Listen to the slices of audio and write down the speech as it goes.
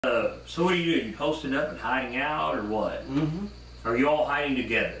So what are you doing? You posting up and hiding out, or what? Mm-hmm. Are you all hiding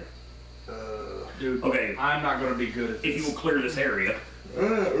together? Dude, okay. I'm not going to be good at this. If you will clear this area. I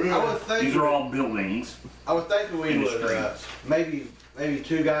would think These are all buildings. I would think we would maybe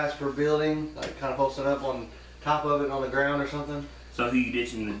 2 guys per building, like kind of posting up on top of it on the ground or something. So who you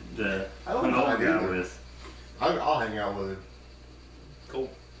ditching the I don't hungover mind guy either. with? I'll hang out with him. Cool.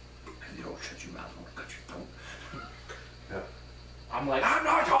 You don't shut your mouth. I want to cut your throat. Yeah. I'm like, I'm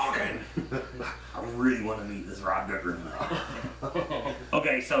not talking. I really want to meet this Rotgut Ripper.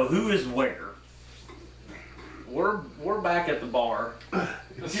 Okay, so who is where? We're back at the bar. We're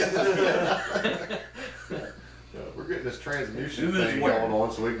getting this transmutation Who is thing where? going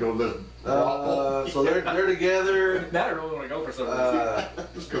on, so we can go to this brothel. So they're together. Now I really want to go for some reason.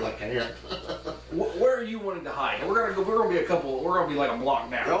 Just because I can't. Where are you wanting to hide? We're gonna go. We're gonna be a couple. We're gonna be like a block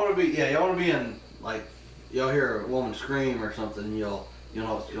now. Y'all want to be y'all want to be in like y'all hear a woman scream or something. You'll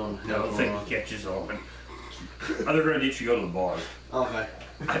know what's going on. I don't think he catches on. They're going to ditch you go to the bar. Okay.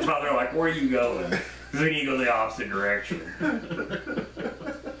 That's why they're like, where are you going? Because we need to go the opposite direction.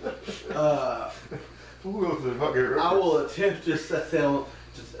 We'll go to the fucking I will attempt to set them.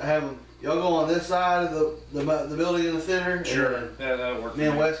 Just have them. Y'all go on this side of the building in the center. Sure. And That'll work. me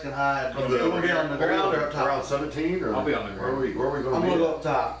and Wes can hide. On You want to be on the ground or up top? Around 17? Or I'll be on the ground. Where are we going I'm to gonna be? go up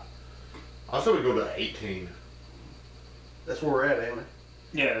top. I said we go to 18. That's where we're at, ain't we?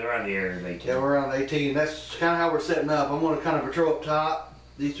 Yeah, they're around the area they Yeah, we're around 18. That's kind of how we're setting up. I'm going to kind of patrol up top.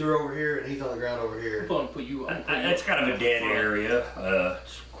 These two are over here, and he's on the ground over here. I'm gonna put you. It's kind of a dead area.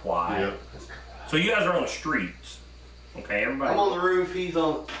 It's quiet. Yeah. So you guys are on the streets. Okay, everybody. I'm on the roof. He's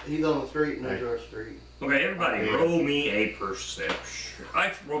on the street, and there's our street. Okay, everybody, roll me a perception.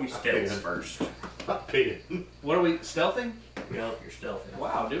 Roll me stealth first. Not peeing. What are we stealthing? Yep, you're stealthy.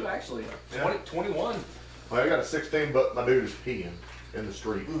 Wow, dude, actually, Yeah. 21. Well, I got a 16, but my dude is peeing in the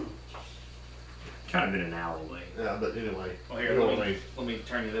street. Kind of in an alleyway. Yeah, but anyway. Well, here, you know what I mean? let me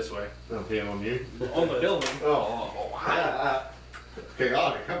turn you this way. I'm peeing on you. On the building. Oh, wow.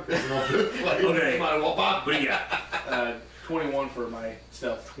 Chaotic. I'm pissing on this place. Okay. Might as well pop. What do you got? 21 for my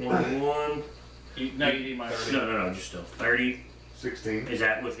stealth. 21. You need my 30. No, just stealth. 30. 16. Is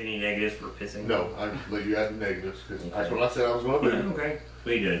that with any negatives for pissing? No, I let you add the negatives because that's what I said I was going to do. Okay.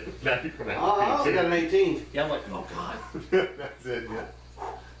 We did. Now you're going to Oh, I have to got an 18. Yeah, I'm like, oh god. That's it, yeah.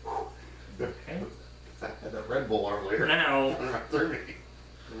 Okay. I had that Red Bull earlier. Now, Through me.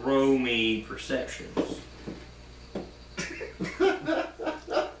 roll me perceptions.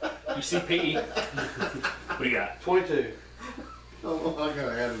 You see P. What do you got? 22. Oh, I got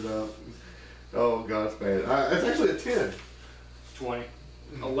to add it up. Oh, God, it's bad. It's actually a 10. 20.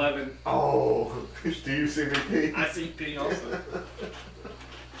 11. Oh, do you see me pee? I see P also.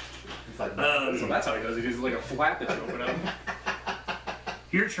 It's like, So that's how he does it. He's like a flap that you open up.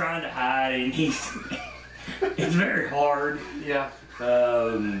 You're trying to hide, and it's very hard. Yeah.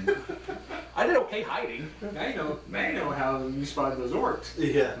 I did okay hiding. Now you know how you spotted those orcs.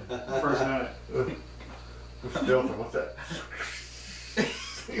 Yeah. First night. Stealth, what's that?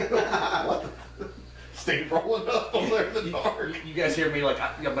 What the? Steam rolling up on there in the dark. You guys hear me like,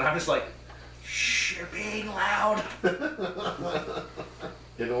 but I'm just like, shh, you're being loud.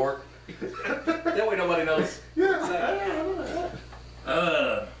 Didn't work? That way nobody knows. Yeah.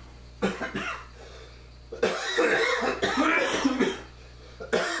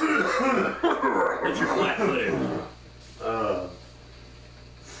 What's your flat-footed?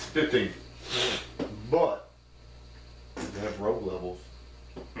 15. But you have rogue levels.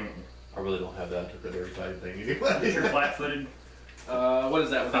 I really don't have that. I took that every time thing Is anyway. your flat-footed? What is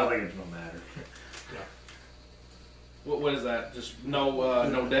that? I don't think it's gonna matter. What is that? Just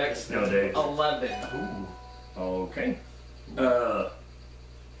no dex? No dex. 11. Ooh. Okay.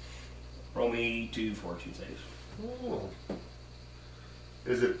 Roll me 2 fortitude saves. Oh.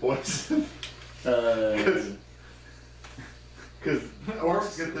 Is it poison? Uh, Because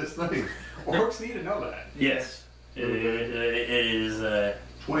orcs get this thing. Orcs need to know that. yes. It is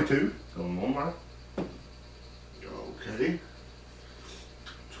 22. going one more. Okay.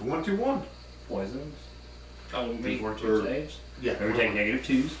 21. Poisons. Oh, 2 me. fortitude saves. Yeah. Never take negative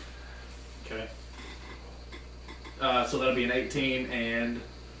 2s. Okay. So that'll be an 18 and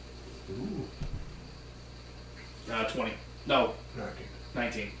Ooh. 20. No, Okay.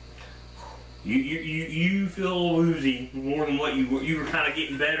 19. You feel woozy more than what you were kind of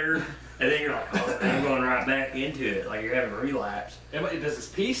getting better, and then you're like, oh, I'm going right back into it, like you're having a relapse. Does this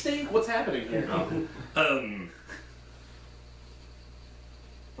pee stink? What's happening here?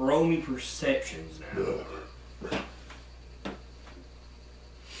 Roll me perceptions now.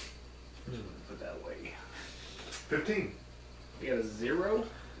 Put that away. 15. We got a 0.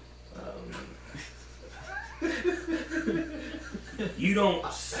 You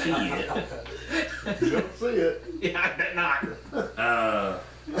don't see it. You don't see it. Yeah, I bet not.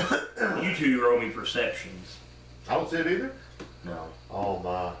 You two roll me perceptions. I don't see it either. No. Oh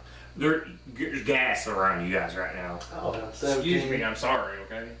my. There's gas around you guys right now. Oh, Excuse me, I'm sorry,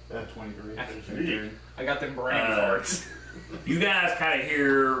 okay? 23. I got them brain farts. You guys kind of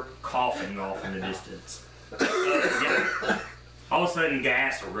hear coughing off in the distance. Yeah. All of a sudden,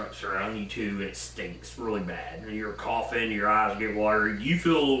 gas erupts around you two, and it stinks really bad. And you're coughing, your eyes get watery. You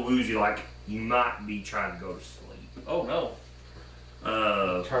feel a little woozy, like you might be trying to go to sleep. Oh no.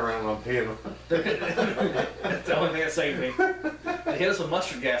 Turn around and I'm peeing. That's the only thing that saved me. They hit us with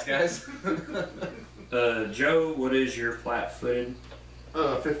mustard gas, guys. Joe, what is your flat-footed?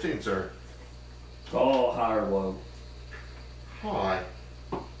 15, sir. Tall, high, or low? Hi.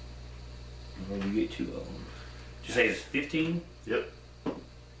 Well, you get two of them. Did you say it's 15? Yep.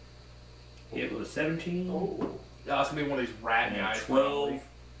 It was 17? Oh. Yeah, it's gonna be one of these rat And guys. 12.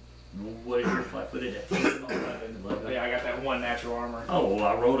 What is your flat-footed at? 11. Yeah, I got that one natural armor. Oh, well,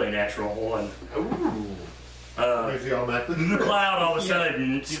 I rolled a natural one. Ooh. Crazy automatic. In the cloud, all of a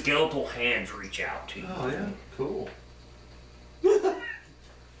sudden, skeletal hands reach out to you. Oh yeah. Cool.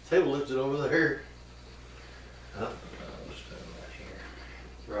 Table lifted over there. Let's put it right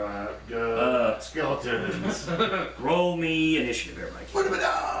here. Right. Good. Skeletons. Roll me initiative, everybody. Wait a minute.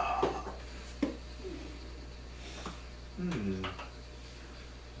 Hmm.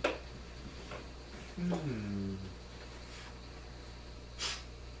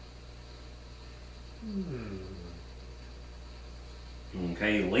 Hmm.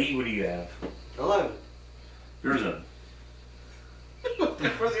 Okay, Lee, what do you have? 11. There's a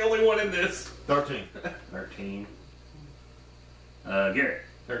We're the only one in this. 13. 13. Garrett.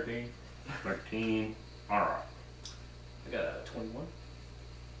 13. 13. Alright. I got a 21.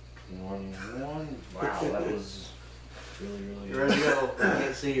 21. Wow, that was really, You really ready to go? I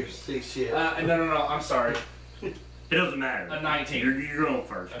can't see shit. No, I'm sorry. It doesn't matter. A 19. You're going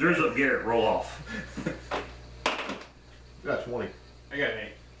first. Okay. There's a Garrett, roll off. You got 20. I got an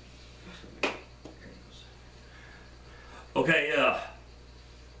 8. Okay,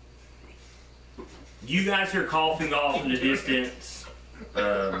 you guys hear coughing off in the distance.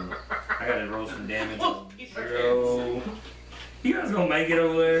 I gotta roll some damage. Zero. You guys gonna make it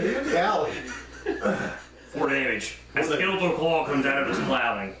over there? In the alley. 4 damage. A skeletal claw comes out of his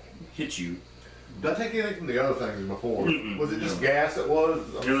cloud and hits you. Did I take anything from the other things before? Mm-mm. Was it just gas it was?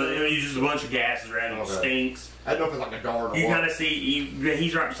 It was just a bunch of gases around him. It Okay. stinks. I don't know if it's like a guard or You what. kind of see,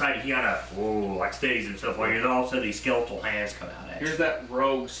 he's right beside you. He kind of, whoa, like steadies himself while you're, all of a sudden these skeletal hands come out at you. Here's that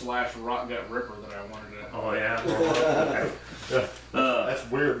rogue / Rotgut Ripper that I wanted to. Oh, yeah. Yeah. Uh, That's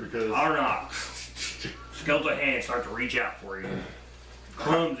weird because Arnock, skeletal hands start to reach out for you.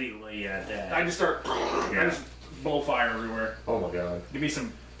 Clumsily at that. I just start. I Yeah. just blow fire everywhere. oh my god. Give me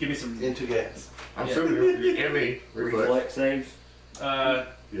some. Into gas. I'm Yeah. assuming you give me reflex. Reflex saves? Yeah.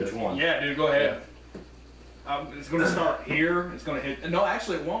 Which one? Yeah, dude, go ahead. It's gonna start here. It's gonna hit. No,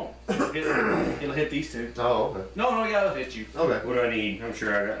 actually, it won't. It'll hit these two. Oh, okay. No, yeah, it'll hit you. Okay. What do I need? I'm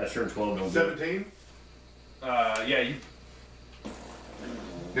sure I sure 12 don't do it. 17. Yeah, you.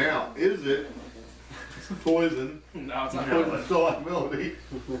 Now, is it poison? No, it's not No. poison. Poison still liability.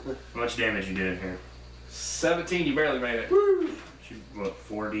 How much damage you did here? 17. You barely made it. Shoot, what,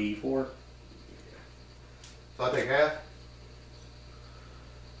 4d4? So I take half.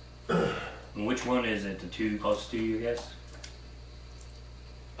 And which one is it? The two closest to you, I guess?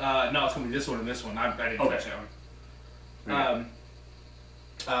 No, it's gonna be this one and this one. I didn't Okay. touch that one.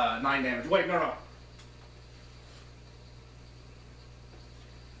 9 damage. Wait, no.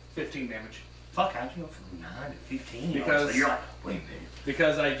 15 damage. Fuck, how'd you go from 9 to 15? Because- So you're like, wait a minute.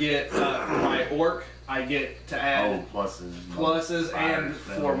 Because I get for my orc, I get to add Oh, pluses. pluses, fire and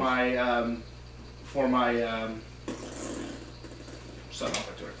spells. for my something I'll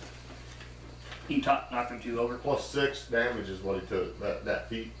put to it. He knocked him 2 over. Plus 6 damage is what he took. That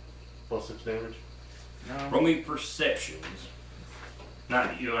feat. Plus 6 damage. Roll me perceptions.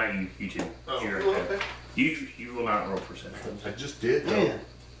 Not you, you two. Oh, You're okay. You will not roll perceptions. I just did though. Man.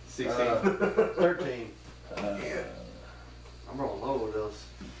 16. 13. Uh, I'm rolling low with those.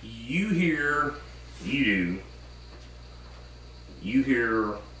 you hear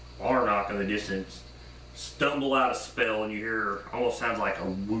Arnock in the distance stumble out a spell, and you hear almost sounds like a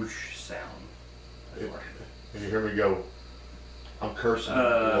whoosh sound. And you hear me go, I'm cursing.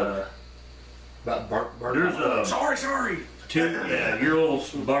 About burnt. There's a Sorry. you're a little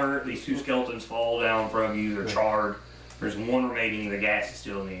burnt. These 2 skeletons fall down from you. They're charred. There's 1 remaining. The gas is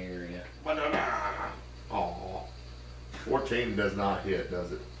still in the area. Aw. 14 does not hit,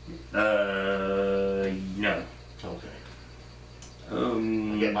 does it? No. Okay.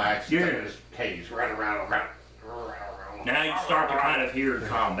 Get my axe you're- in his cage, right around. Now you start to kind of hear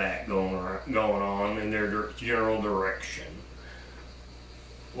combat going on in their general direction.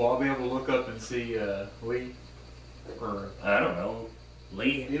 Will I be able to look up and see Lee? Or I don't know.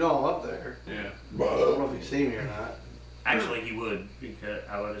 Lee, You know I'm up there. yeah. I don't know if you see me or not. actually he would, because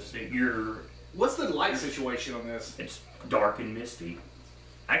I would assume What's the light situation on this? it's dark and misty.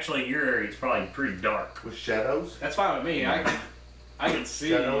 Actually, your area's probably pretty dark. With shadows? That's fine with me. I can see.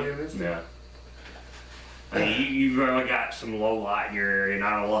 Shadow in this? Yeah. I mean, you've only got some low light in your area,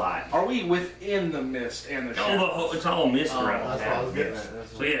 not a lot. Are we within the mist and the shadows? It's all mist Oh, around That's what I town. was getting Yes. at.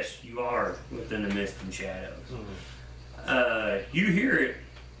 That's So yes, you are within the mist and shadows. Mhm. You hear it.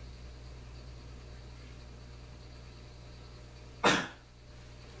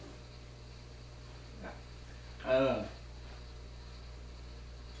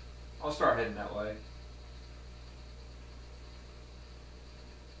 I'll start heading that way.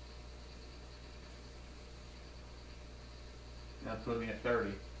 That put me at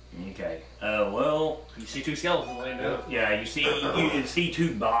 30. Okay. Well, You see two skeletons laying down. yeah. You can see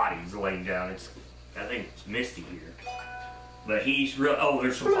two bodies laying down. I think it's misty here. But he's real. Oh,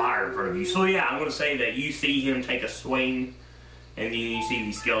 there's some fire in front of you. So yeah, I'm gonna say that you see him take a swing, and then you see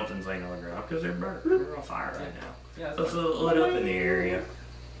these skeletons laying on the ground because they're burnt. They're on fire right now. Yeah, So it's lit up in the area.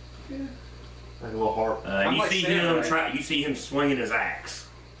 Like a little harp. I'm You like see Santa, him right? try. You see him swinging his axe.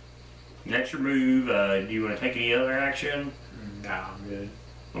 And that's your move. Do you want to take any other action? Nah, I'm good.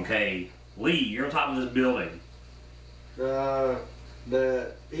 Okay, Lee, you're on top of this building. He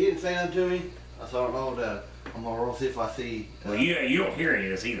didn't say nothing to me, so I don't know that. I'm gonna roll see if I see. Well, you don't hear any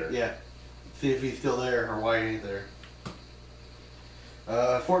of this either. Yeah. See if he's still there or why he ain't there.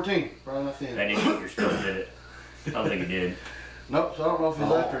 14. Probably not seeing I it. didn't think your spell did it. I don't think it did. Nope. So I don't know if he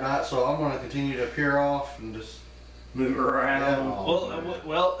left or not. So I'm gonna continue to peer off and just. Move around. Yeah.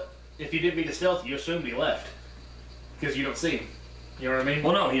 Well, if you didn't beat the stealth, you assumed he left because you don't see him. You know what I mean?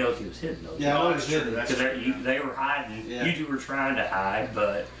 Well, no, he knows he was hidden though. Yeah, I Oh, know that's he's true. hidden. That's Because they were hiding. Yeah. You two were trying to hide,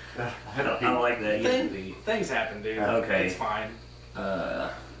 but I like that. You can be. Things happen, dude. Okay. It's fine. I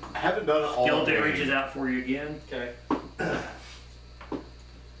haven't done it all Skeleton day. reaches out for you again. Okay.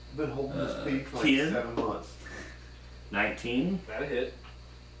 Been holding this peak for like 10. 7 months. 19 That hit.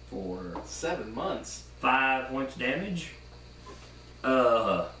 for 7 months. 5 points damage.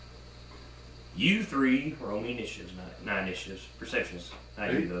 You three roll me initiatives, not initiatives, perceptions.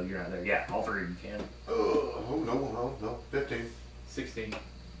 Not you though, you're not there. Yeah, all three of you can. Oh, no. 15. 16.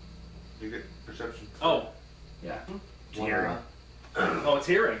 You get perception. Oh. Yeah. It's One hearing. eye. Oh, it's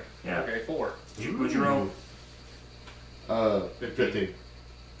hearing. Yeah. Okay, 4. What'd you roll? 15.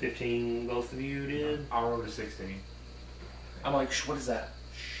 15, both of you did. I rolled a 16. I'm like, what is that?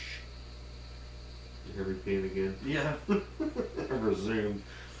 You hear me peeing again. Yeah. I resumed.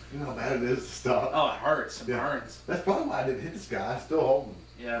 You know how bad it is to stop. Oh, it hurts. It Yeah. burns. That's probably why I didn't hit this guy. I still holding.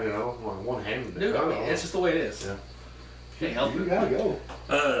 Yeah. You know, like one hand. Dude, I mean, it's just the way it is. Yeah. Can't help You it. gotta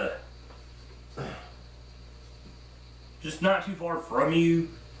go. Just not too far from you,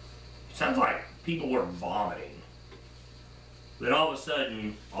 it sounds like people were vomiting. Then all of a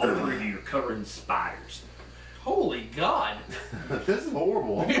sudden, all three of you are covered in spiders. Holy God. This is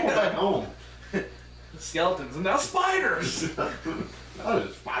horrible. I'm going back home. Skeletons and now spiders. Oh,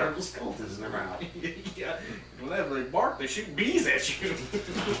 there's spiders with skeletons in their mouth. Yeah. Whenever they bark, they shoot bees at you.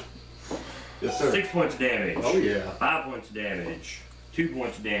 Yes, sir. 6 points damage. Oh, yeah. 5 points damage. 2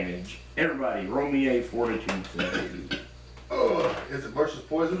 points damage. Everybody, roll me a fortitude save. Is it versus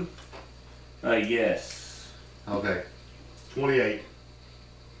poison? Yes. Okay. 28.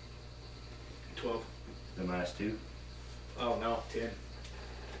 12. The minus 2. Oh no, 10.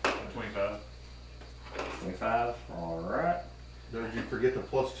 25. 25. Alright. Did you forget the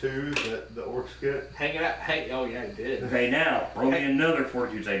 +2 that the orcs get? Hanging out. Hey, oh yeah, I did. Okay, now, roll me another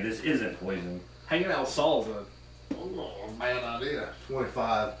fortitude save. This isn't poison. Hanging out with Saul's a Oh, bad idea.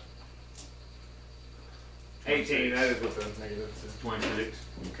 25. 18. That is what the negative is. 26.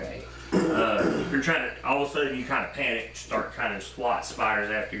 Okay. You're trying to, all of a sudden you kind of panic, start trying to swat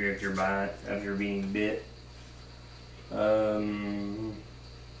spiders after you're being bit.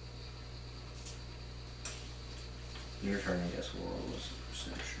 Your turn, I guess. We'll roll this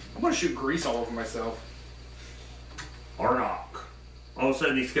perception. I'm gonna shoot grease all over myself. Arnok. All of a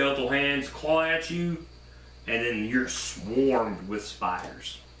sudden, these skeletal hands claw at you, and then you're swarmed with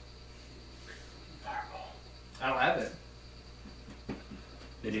spiders. Fireball. I don't have it.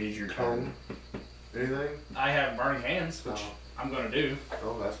 It is your turn. Cone. Anything? I have burning hands, which Oh. I'm gonna do.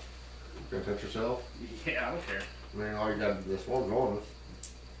 Oh, that's. Gonna touch yourself? Yeah, I don't care. I mean, all you got, the swarm's on us.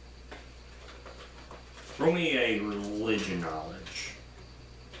 Roll me a religion knowledge.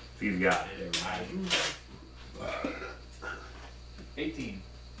 If you've got it, everybody. 18.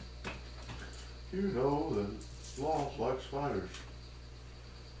 You know that laws like spiders. Spider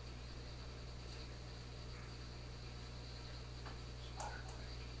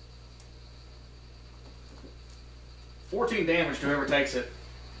 14 damage to whoever takes it.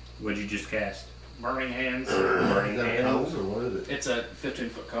 What'd you just cast? Burning hands. Burning Is that hands. cones or what is it? It's a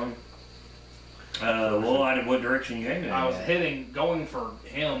 15-foot cone. Well, I didn't what direction you aiming I was at. going for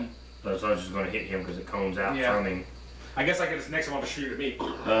him. So I was just going to hit him because it cones out Yeah. from him. I guess I could just next one to shoot at me.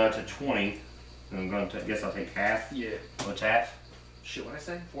 It's a 20. I'm going to guess I'll take half. Yeah. What's half? Shit, what did I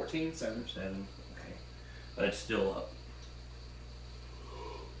say? 14, 7. 7. Okay. It's still up.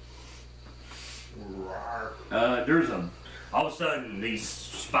 There's a. All of a sudden, these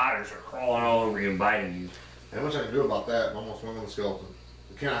spiders are crawling all over you and biting you. How much I can do about that? I'm almost one on the skeleton.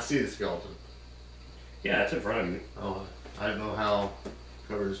 Can I see the skeleton? Yeah, it's in front of you. Oh, I didn't know how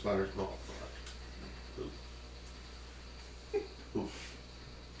covered the spider's mouth.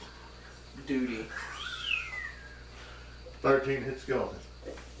 Duty. 13 hit skeleton.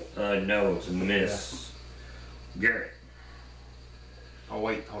 No, it's a miss. Garrett. Oh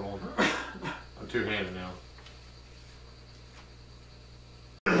wait, hold on. I'm two-handed now.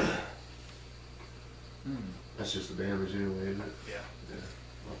 That's just the damage anyway, isn't it? Yeah. Yeah.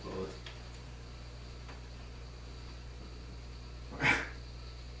 I thought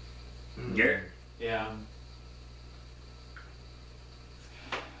it. Garrett. Yeah.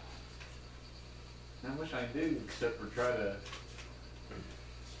 Not much I can do except for try to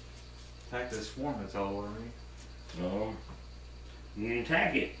attack this swarm that's all over me. No. You can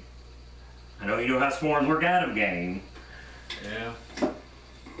attack it. I know you know how swarms work out of game. Yeah.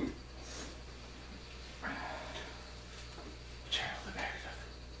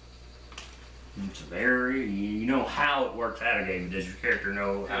 It's very, you know how it works out of game, but does your character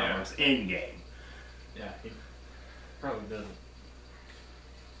know how Yeah. it works in game? Yeah, he probably doesn't.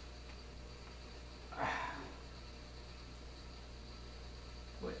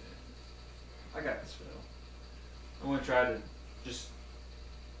 Wait a minute. I got this spell. I'm gonna try to just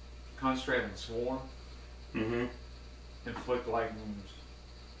concentrate on swarm, Mm-hmm. inflict light wounds.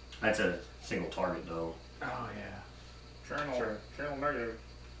 That's a single target though. Oh yeah. Channel. Sure. Channel negative.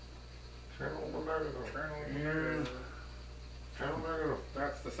 Channel negative. Channel negative. Channel negative.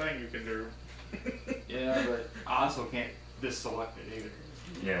 That's the thing you can do. Yeah, but I also can't disselect it either.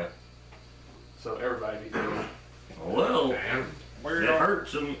 Yeah. So everybody be good. Well, Man. We it don't,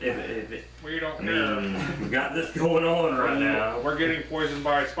 hurts them if it, we don't I care. mean, we've got this going on right now. We're getting poisoned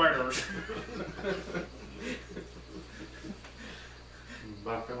by spiders.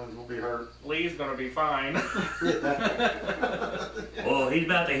 My feelings will be hurt. Lee's gonna be fine. Well, he's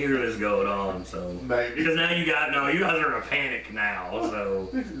about to hear this going on, so. Maybe. Because now you guys are in a panic now, so.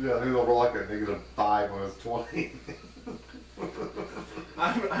 Yeah, he's over like a -5 on his 20.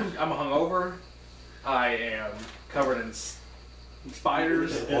 I'm hungover. I am covered in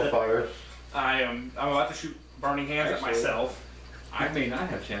spiders. Or fires. I'm about to shoot burning hands at Actually- myself. I mean, I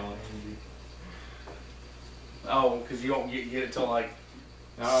have challenge immunity. Oh, because you won't get it till like.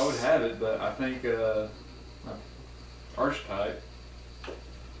 No, I would have it, but I think my archetype.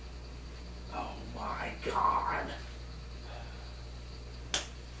 Oh my god.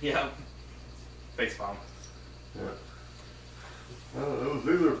 Yeah. Face palm. Yeah. It was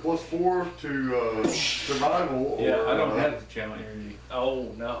either +4 to survival or. Yeah, I don't have the challenge immunity.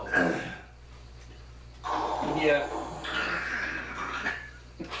 Oh no. Yeah.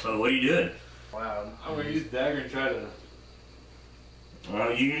 So what are you doing? Wow. I'm gonna use dagger and try to.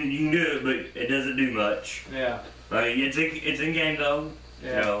 Well, you can do it, but it doesn't do much. Yeah. It's in game though.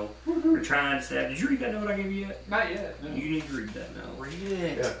 Yeah. You know, we're trying to stab. Did you read that note I gave you yet? Not yet. No. You need to read that note. Read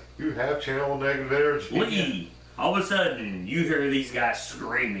it. Yeah, you have channel negative energy. Lee, all of a sudden, you hear these guys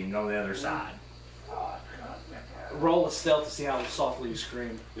screaming on the other side. Roll a stealth to see how softly you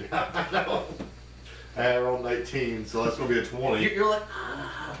scream. Yeah, I know. I rolled an 18, so that's gonna be a 20. You're like,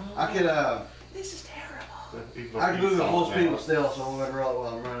 I could this is terrible. I can move at full speed with stealth, so I'm gonna roll it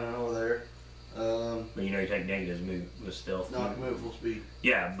while I'm running over there. But you know you take negatives move with stealth. No, I can move at full speed.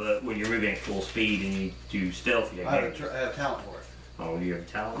 Yeah, but when you're moving at full speed and you do stealth, you I have have, negatives. I have talent for it. Oh, you have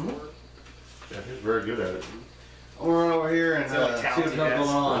talent for it? Yeah, he's very good at it. I'm gonna run over here and Is it like see talent what's he going has?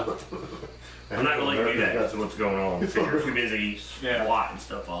 on. I'm not gonna let you do that. That's what's going on. Because you're too busy Yeah. swatting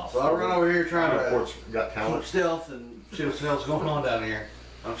stuff off. So I'll run over here trying Of to course, got keep talent. stealth and see what the hell's going on down here.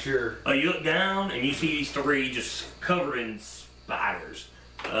 I'm sure. You look down and you see these three just covered in spiders.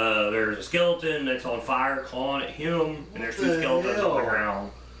 There's a skeleton that's on fire clawing at him, and there's two What the skeletons on the hell?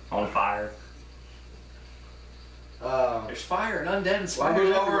 ground on fire. There's fire and undead and Well, I spiders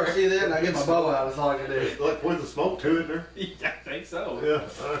move over and everywhere. see that, and I get my bow out. That's all I can do. Like poison smoke too, isn't there? Yeah, I think so.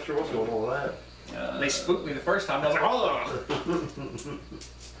 Yeah, I'm not sure what's going on with that. They spooked me the first time. And I was like, oh.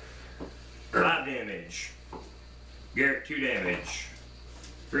 5 damage. Garrett, 2 damage.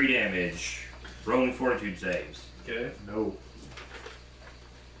 3 damage. Rolling fortitude saves. Okay. No.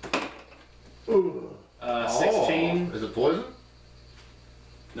 Ooh. 16. Oh, is it poison?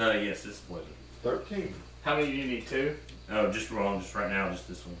 Yes, this is poison. 13. How many do you need? 2? Oh, just wrong. Just right now, just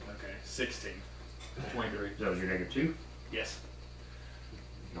this one. Okay. 16. 23. That was your -2. Yes.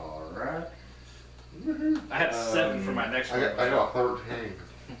 All right. I had 7 for my next one. I got 13.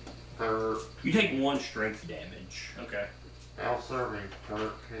 You take 1 strength damage. Okay. Out-serving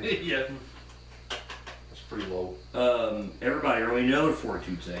 13. Yeah. That's pretty low. Everybody, roll me another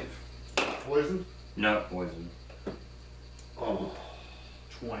fortitude save. Poison? No poison. Oh.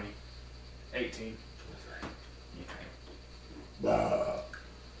 20. 18. Okay.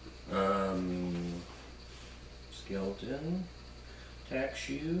 Skeleton attacks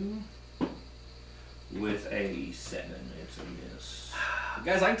you with a 7. It's a miss.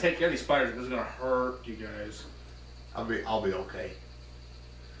 Guys, I can take care of these spiders, but it's gonna hurt you guys. I'll be okay.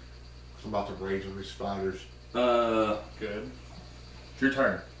 'Cause I'm about to rage on these spiders. Good. It's your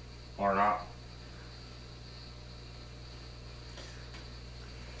turn. Or not.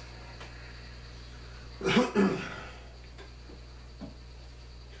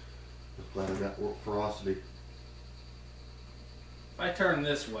 Glad I got ferocity. If I turn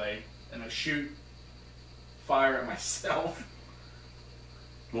this way and I shoot fire at myself,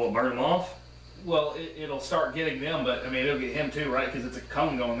 Will it burn them off? well, it'll start getting them, but I mean, it'll get him too, right? Because it's a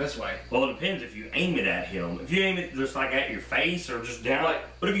cone going this way. Well, it depends if you aim it at him. If you aim it just like at your face or just down. Like-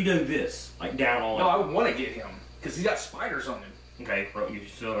 What if you do this? Like down on No, I it? would want to get him because he's got spiders on him. Okay, you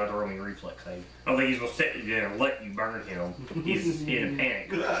still got to roll me a reflex save. I don't think he's going to sit there and let you burn him. He's in a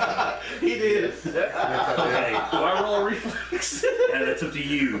panic. He did. Okay, Do I roll a reflex? yeah, that's up to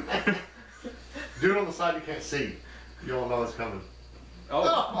you. Do it on the side you can't see. You don't know it's coming.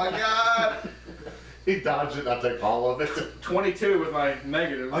 Oh, My God. He dodged it, I take all of it. 22 with my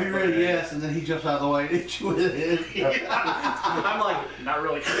negative. Are you ready? Yes. And then he jumps out of the way and hits you with it. I'm like, not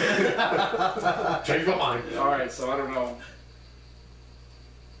really. Change my mind. Alright, so I don't know.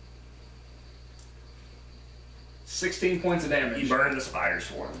 16 points of You damage. burn the spider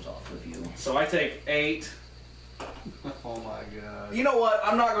swarms off of you. So I take 8. Oh my God. You know what?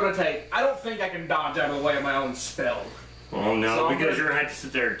 I'm not going to take. I don't think I can dodge out of the way of my own spell. Oh no, So I'm because gonna- you're going to have to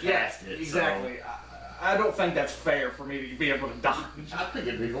sit there and cast it. exactly. I don't think that's fair for me to be able to dodge. I think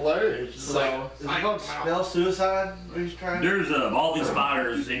it'd be hilarious. So, Is it called spell suicide? What he's So trying? there's all these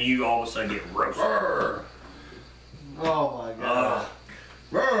spiders, and you all of a sudden get roasted. Oh my God.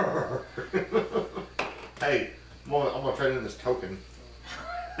 Hey, I'm gonna trade in this token.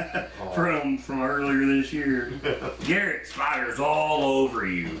 Oh. From earlier this year. Garrett, spiders all over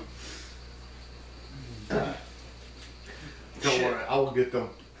you. Don't Shit. worry, I will get them.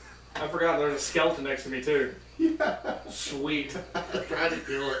 I forgot there's a skeleton next to me too. Yeah. Sweet. I tried to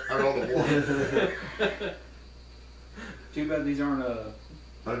kill it. I rolled a 1. Too bad these aren't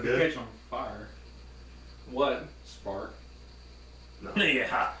Okay. catch on fire. What? Spark.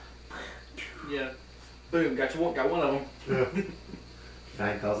 Yeah. Yeah. Boom. Got one of them.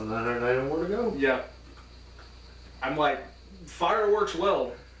 9,991 to go. Yeah. I'm like, fire works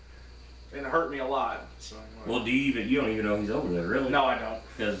well, and it hurt me a lot. So I'm like, Well, you don't even know he's over there, really? no, I don't.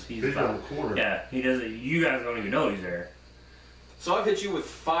 Because he's He's around about, the corner. yeah, he doesn't. You guys don't even know he's there. So I've hit you with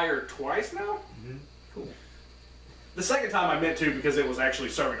fire twice now. Mhm. Cool. The second time I meant to because it was actually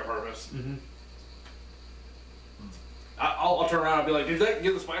serving a purpose. Mhm. I'll turn around and be like, dude,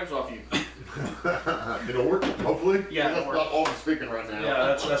 get the spiders off you. It'll work, hopefully. Yeah, it'll That's work. not all I'm speaking right now.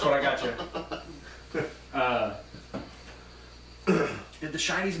 Yeah, that's what I got you. Did the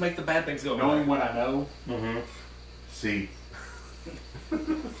shinies make the bad things go away? Knowing what I know, Mm-hmm. See.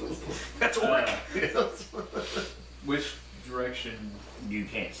 That's what. Yes. which direction You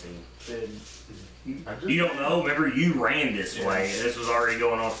can't see. did You don't know. Remember, you ran this way. This was already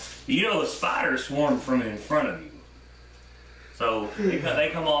going on. You know the spiders swarmed from in front of you. So they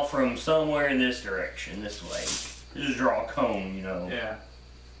come off from somewhere in this direction, this way. You just draw a cone, you know.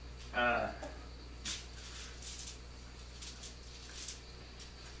 Yeah.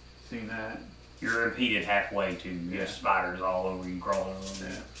 seen that? You're impeded halfway too. You have spiders all over you crawling on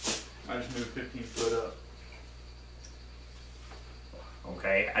them. I just moved 15 foot up.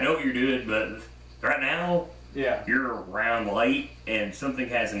 Okay, I know what you're doing, but right now Yeah. you're around late, and something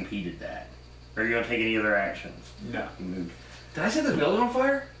has impeded that. Are you gonna take any other actions? No. You moved. Did I set this building on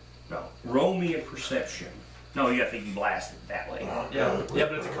fire? No. Roll me a perception. No, you gotta think you blast it that way. Yeah,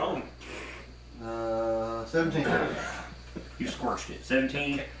 but it's a cone. 17. You scorched it.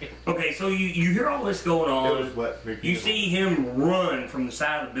 17. Okay, so you hear all this going It was on. wet for me. You see him run from the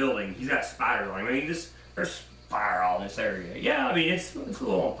side of the building. He's got spiders on him. I mean, there's fire all in this area. Yeah, I mean, it's a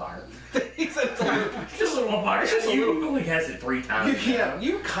little on fire. He said it's a little. It's just a little on fire. You only has it 3 times. Yeah,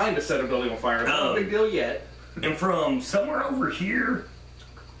 you kind of set a building on fire. It's not a big deal yet. And from somewhere over here,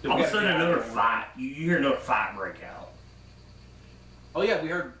 all of a sudden another fight. You hear another fight break out. Oh yeah, we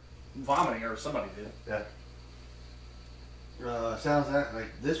heard vomiting, or somebody did. Yeah. Sounds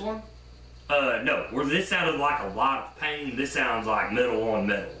like this one? No. Where this sounded like a lot of pain, this sounds like metal on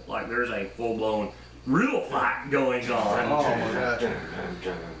metal. Like there's a full-blown real fight going on. Oh my gosh.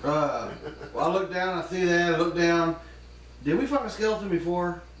 Well, I look down, I see that, I look down. Did we fight a skeleton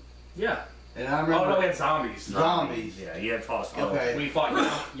before? Yeah. And I remember. Oh no, we had zombies. Zombies. Yeah, you had fought a skeleton. Okay. We fought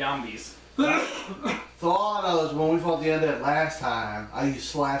yombies. So all I know is when we fought the undead last time, I used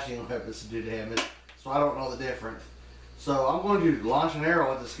slashing weapons to do damage. So I don't know the difference. So I'm going to launch an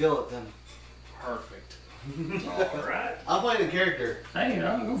arrow at the skeleton. Perfect. Alright. I'll play the character. Hey,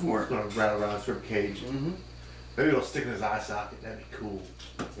 no, go for It's it. gonna rattle around his rib cage. Mm-hmm. Maybe it'll stick in his eye socket. That'd be cool.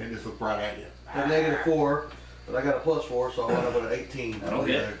 And just look right at you. A -4, but I got a +4, so I went up with an 18. That'll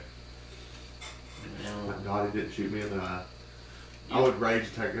hit. Thank God he didn't shoot me in the eye. I would rage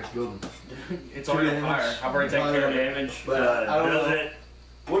attack this building. It's already on fire. I've already taken care of it. Damage. But I don't does know. it?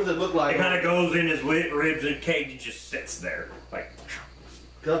 What does it look like? It kind of goes in his ribs and cage and just sits there. Like,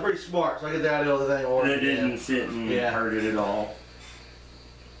 Cause I'm pretty smart, so I get the idea of the thing. Or it didn't sit and Yeah. hurt it at all.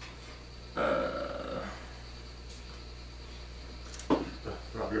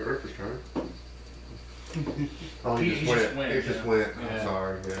 Rotgut Ripper's turn. Oh, He he just just went. went, He just yeah. went. Yeah. I'm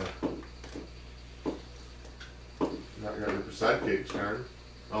sorry, yeah. Rotgut Ripper's sidekick's turn.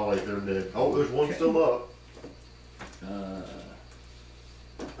 Oh wait, they're dead. Oh, there's one still up.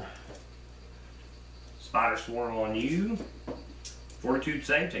 Spider swarm on you. Fortitude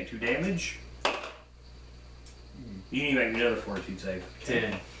save, take 2 damage. You need to make another fortitude save.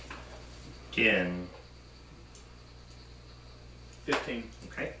 10. 10. 15.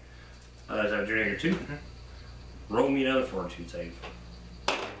 Okay. Is that your -2? Roll me another fortitude save.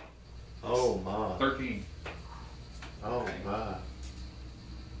 Oh my. 13. Oh my.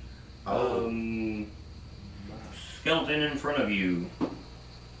 Oh. Skeleton in front of you.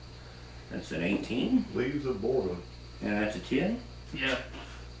 That's an 18. Leaves of boredom. And that's a 10. Yeah.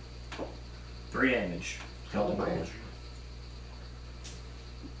 3 damage. Skeleton Oh, man. damage.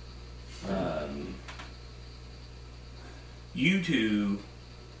 You two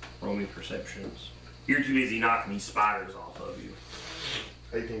roll me perceptions. You're too busy knocking these spiders off of you.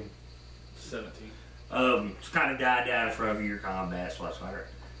 18. 17. It's kind of died down in front of your combat spider.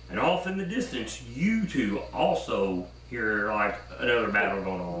 And off in the distance, you two also hear like another battle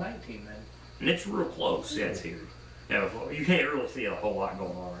going on. 19 then. And it's real close. Yeah, it's here. Yeah, you can't really see a whole lot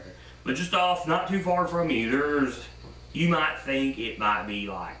going on right here. But just off, not too far from you, you might think it might be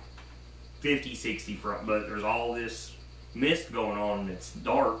like 50, 60 front, but there's all this mist going on and it's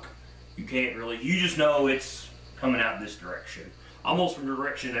dark. You can't really, you just know it's coming out this direction. Almost from the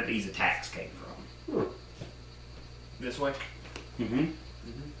direction that these attacks came from. This way? Mm-hmm.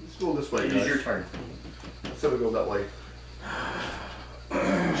 Let's go this way, It guys. is your turn. Let's have it go that way.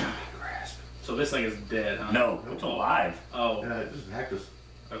 So this thing is dead, huh? No, it's alive. Oh, Yeah, it just hacked us.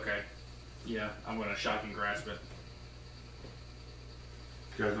 okay. Yeah, I'm gonna shock and grasp it.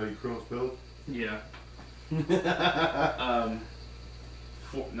 You guys know you Chronos build? Yeah.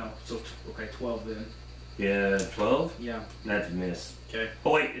 Okay, 12 then. Yeah, 12? Yeah. That's a miss. Okay.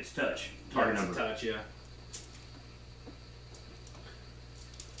 Oh wait, it's touch. Target It's a number. touch, yeah.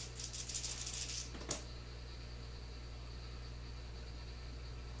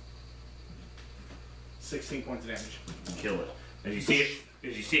 $16 points of damage. Kill it. As you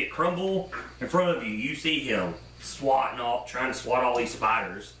see it crumble in front of you, you see him trying to swat all these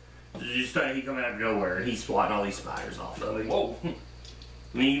spiders. Just he come out of nowhere and he's swatting all these spiders off of him. Whoa. I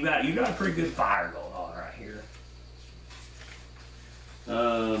mean, you got a pretty good fire going on right here.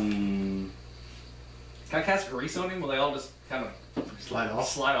 Can I cast grease on him? Will they all just kind of Slide off.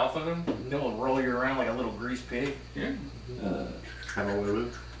 slide off of him? Then we'll roll you around like a little grease pig. Yeah. Have a little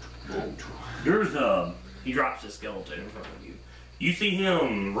bit. He drops the skeleton in front of you. You see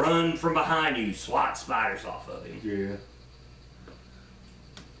him run from behind you, swat spiders off of him. Yeah.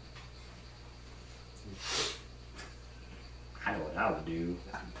 I know what I would do.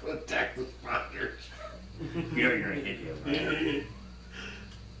 Attack the spiders. You know you're gonna hit him, right?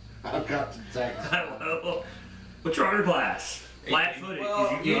 I've got to attack. Well, what's your armor class? Flat-footed.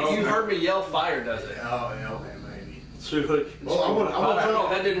 'cause Well, you heard me yell fire does it. Oh, yeah, okay, maybe. Well, I'm gonna No,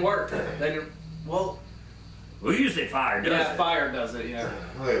 that didn't work. That didn't. Well, Well, you say fire, does yeah, it? fire does it. Yeah.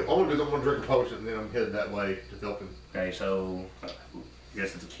 Okay, all I'm gonna do is I'm gonna drink a potion and then I'm headed that way to help him. Okay, so I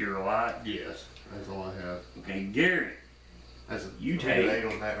guess it's a cure light. Yes, that's all I have. Okay, Gary, That's a You I take- did 8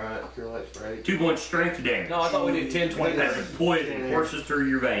 on that, right? Pure light spray. 2 points strength damage. No, I thought we did 10, 20. As the poison courses through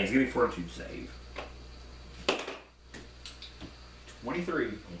your veins. Give me fortitude save.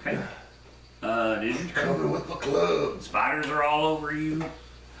 23. Okay. It is your turn. Coming with my club. Spiders are all over you.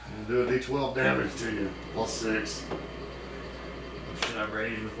 I'm gonna do a D12 damage to you. Plus 6. Should I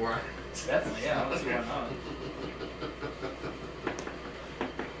rage before I... Definitely, yeah. I don't see why not.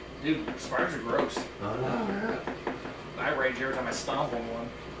 Dude, spiders are gross. I rage every time I stomp on one.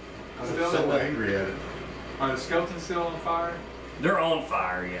 I'm Still so in the- angry at it. Are the skeletons still on fire? They're on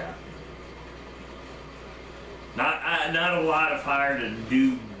fire, yeah. Not a lot of fire to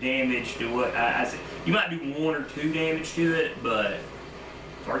do damage to what I said. You might do 1 or 2 damage to it, but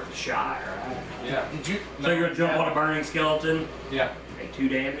it's worth a shot, right? Yeah. Did you? So you're gonna jump on a burning skeleton, Yeah. take 2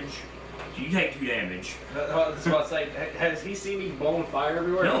 damage. You take 2 damage. That's what I say. Has he seen me blowing fire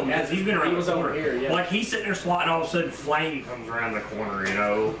everywhere? No, because he's been around He was the over corner. here, yeah. Like he's sitting there swatting, all of a sudden flame comes around the corner, you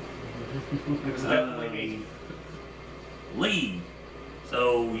know. It was definitely me. Lee.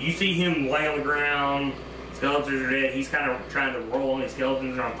 So you see him lay on the ground. Skeletons are dead. He's kind of trying to roll, and the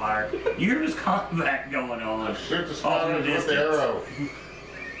skeletons are on fire. You hear this combat going on. Shoot the Off in the spiders with the distance.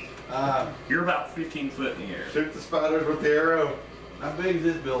 arrow. You're about 15 foot in the air. Shoot the spiders with the arrow. How big is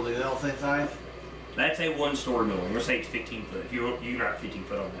this building? They don't think size? That's a 1-story building. We'll say it's 15 foot. If you're not 15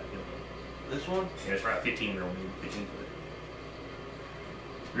 foot on that building. This one? Yeah, that's right. 15 real big. 15 foot.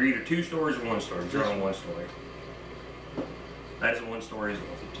 You're either 2 stories or 1 story. You're on 1 story. That's a 1 story as well.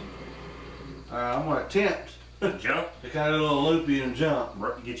 15 foot. Alright, I'm gonna attempt Jump. to kind of do a little loopy and jump.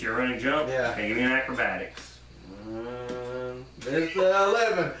 Get you a running jump. Yeah. Okay, give me an acrobatics. There's the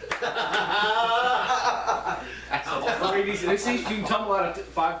 11. This seems you can tumble out of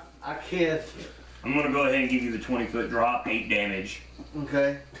 5. I can't. I'm gonna go ahead and give you the 20-foot drop, 8 damage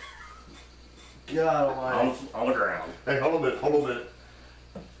Okay. God almighty. on the ground. Hey, hold on a minute.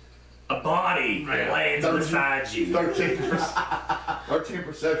 A body lands beside you. 13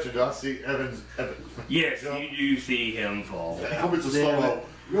 perception. Do I see Evans? Yes, Jump. you do see him fall. I hope it's a slow-mo.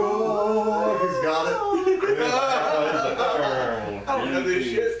 Oh, he's got it. I don't know this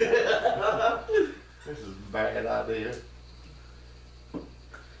shit. This is a bad idea.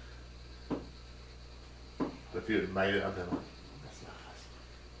 If you had made it, I'd been like, that's nice.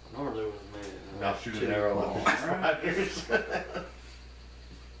 Normally with me. Now shoot an arrow at the spiders.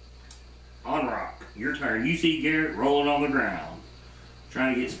 On Rock, your turn. You see Garrett rolling on the ground,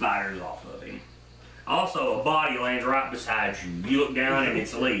 trying to get spiders off of him. Also, a body lands right beside you. You look down and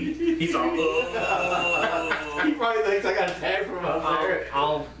it's Lee. He's all, oh. He probably thinks I got a tag from up there.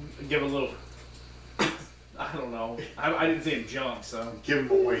 I'll give a little. I don't know. I didn't see him jump, so. Give him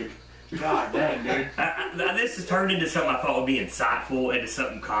a wink. God dang, dude. This has turned into something I thought would be insightful, into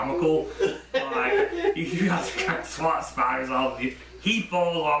something comical. Like, you guys kind of swat spiders off of you. He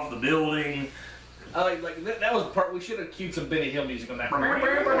falls off the building. That was the part we should have cued some Benny Hill music on that. I'll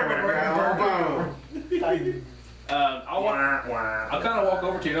kind of walk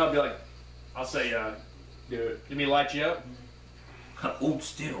over to you and I'll be like, I'll say, do it. Let me light you up. Hold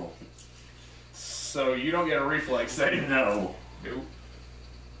still. So you don't get a reflex save. No. Nope.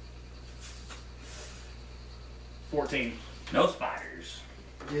 14. No spiders.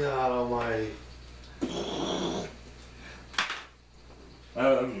 God almighty.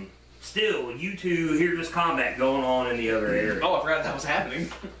 Still, you two hear this combat going on in the other area. Oh, I forgot that was happening.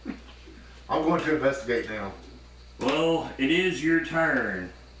 I'm going to investigate now. Well, it is your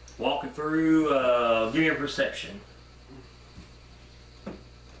turn. Walking through, give me a perception.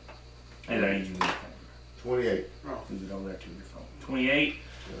 And I need you to 28. move it over there to your phone. 28.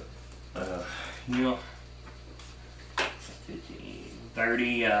 You know, 15,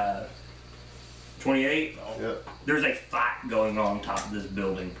 30, 28. Yep. There's a fight going on top of this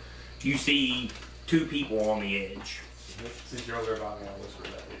building. You see 2 people on the edge. Since you're over there by me, I'll whisper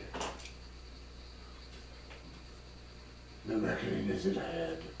that to you. The reckoning is at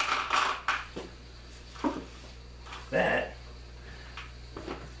hand. That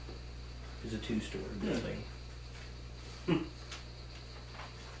is a 2-story building.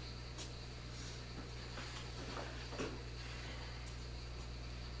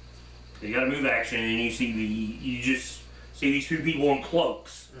 You got a move action, and you just see these 2 people in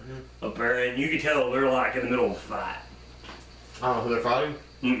cloaks up there, and you can tell they're like in the middle of a fight. I don't know who they're fighting.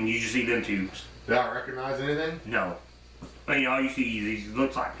 You just see them 2. Do I recognize anything? No. I mean, all you see is these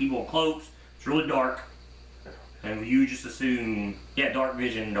looks like people in cloaks. It's really dark. And you just assume, yeah, dark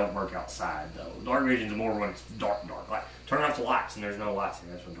vision don't work outside though. Dark vision's more when it's dark. Like, turn off the lights and there's no lights in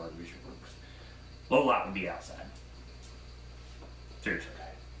there. That's when dark vision works. Low light would be outside. Seriously.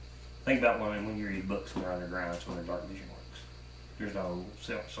 Think about when you read books and they're underground, that's when the dark vision works. There's no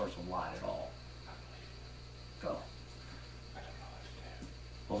source of light at all. Go.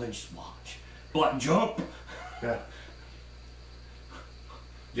 Well, then just watch. Like, jump! Yeah.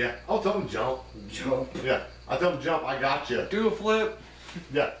 Yeah. I'll tell him jump. Jump. Yeah. I tell him jump. I got you. Do a flip.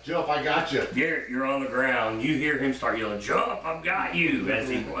 Yeah. Jump. I got you. Garrett, you're on the ground. You hear him start yelling, "Jump! I've got you!"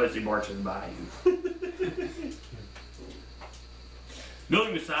 as he marches by you.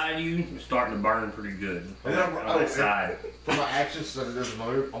 Building beside you is starting to burn pretty good. On that side. For my action, so that there's a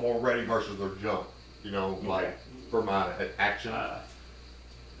move, I'm already versus their jump. You know, like for my action.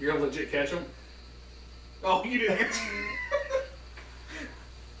 You're gonna legit catch him? Oh, you didn't catch him.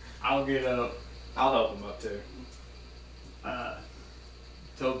 I'll get up. I'll help him up too.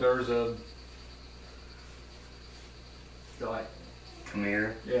 Till there's a. Like, Come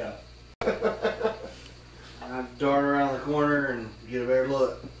here. yeah. I dart around the corner and get a better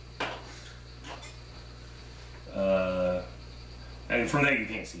look. And from there you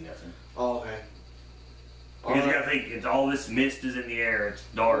can't see nothing. Oh, okay. Because you gotta think, it's all this mist is in the air. It's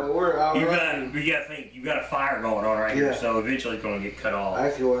dark. Well, You gotta think, you've got a fire going on right here, Yeah. so eventually it's gonna get cut off.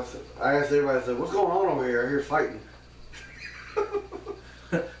 Actually, I asked everybody, I said, "What's going on over here? I hear fighting."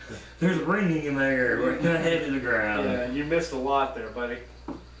 There's ringing in there. We're gonna head to the ground. Yeah, you missed a lot there, buddy.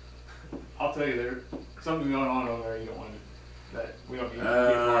 I'll tell you, there's something going on over there you don't want to. That we don't need to be a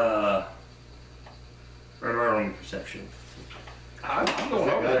part of. Right on perception. I'm going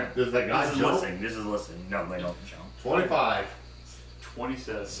over there. Does that guy This is jump? listening. This is listening. No, they don't jump. 25. 20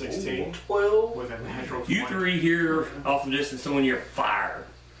 says 16 12. with a natural 20. You three hear off the distance someone hear fire.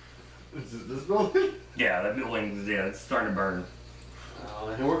 This building? Yeah, that building, yeah, it's starting to burn.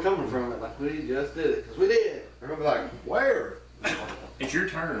 And we're coming from it like we just did it, because we did. They're gonna be like, where? It's your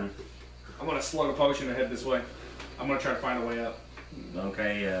turn. I'm gonna slug a potion and head this way. I'm gonna try to find a way up.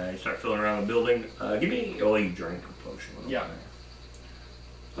 Okay, you start filling around the building. Give me, oh, you drink a potion. Yeah.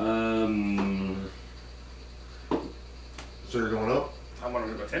 So you're going up? I'm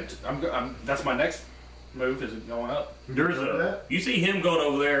gonna attempt. That's my next move. Is going up? There's Remember a, that? you see him going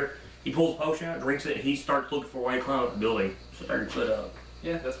over there. He pulls a potion out, drinks it, and he starts looking for a way to climb up the building. It's 30 foot up.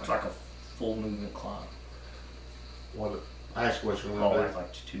 Yeah, that's It's fine. like a full movement climb. What? I asked a question. Oh, it's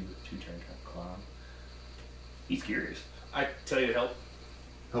like two turn climb. He's curious. I tell you to help.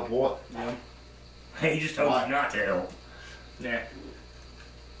 Help what? Yeah. He just told Why? you not to help. Yeah.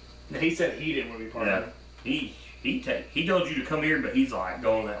 Now, he said he didn't want to be part of Yeah. it. He told you to come here, but he's like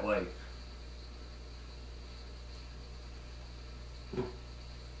going that way.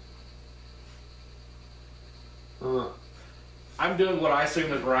 I'm doing what I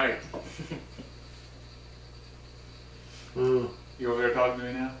assume is right. You over there talking to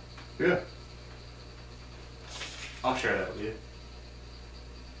me now? Yeah. I'll share that with you.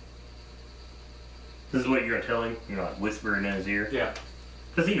 This is what you're gonna tell him. You're like whispering in his ear. Yeah.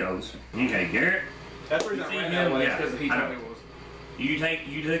 Cause he knows. Okay, Garrett. That's the reason You I ran see that him? way, Yeah, because he I told know. me it was.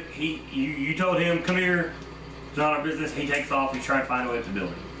 You told him, come here. It's not our business. He takes off. He's trying to find a way up the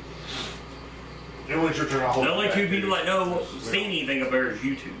building. It was your turn. I'll hold The only it two back, people dude. that know see anything up there is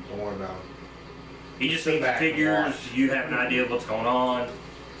you two. Don't worry about it. He just Sit sees the back and figures. watch. You have an idea of what's going on.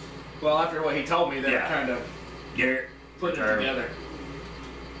 Well, after what he told me, they're Yeah. kind of Garrett, putting it turn. together.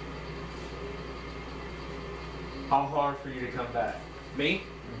 How hard for you to come back? Me?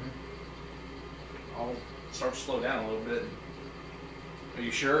 I'll start to slow down a little bit. Are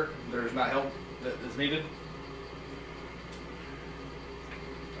you sure there's not help that is needed?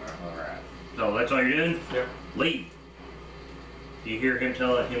 All right. So that's all you're doing. Yep. Leave. You hear him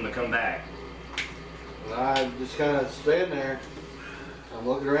telling him to come back. And I just kind of stand there. I'm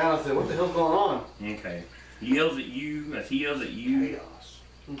looking around. I said, "What the hell's going on?" Okay. He yells at you. As he yells at you,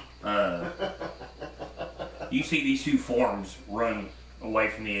 you see these two forms run away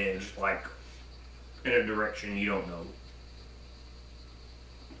from the edge, like in a direction you don't know.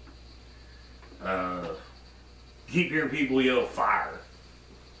 You keep hearing people yell fire.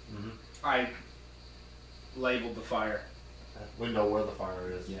 I labeled the fire. We know where the fire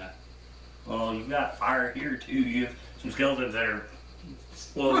is. Yeah. Well, you've got fire here too. You have some skeletons that are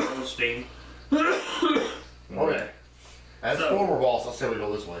full of steam. Okay. As So- former boss, I say we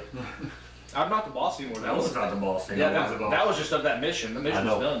go this way. I'm not the boss anymore. That was not the boss thing. Yeah, that was the boss. that was just of that mission. The mission's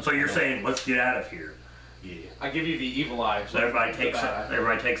know. done. So you're saying, let's get out of here. Yeah. I give you the evil eye. So everybody The takes bad eye.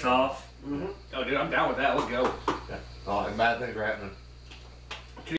 everybody takes off. Oh, dude, I'm down with that. Let's go. Yeah. Oh, and bad things are happening.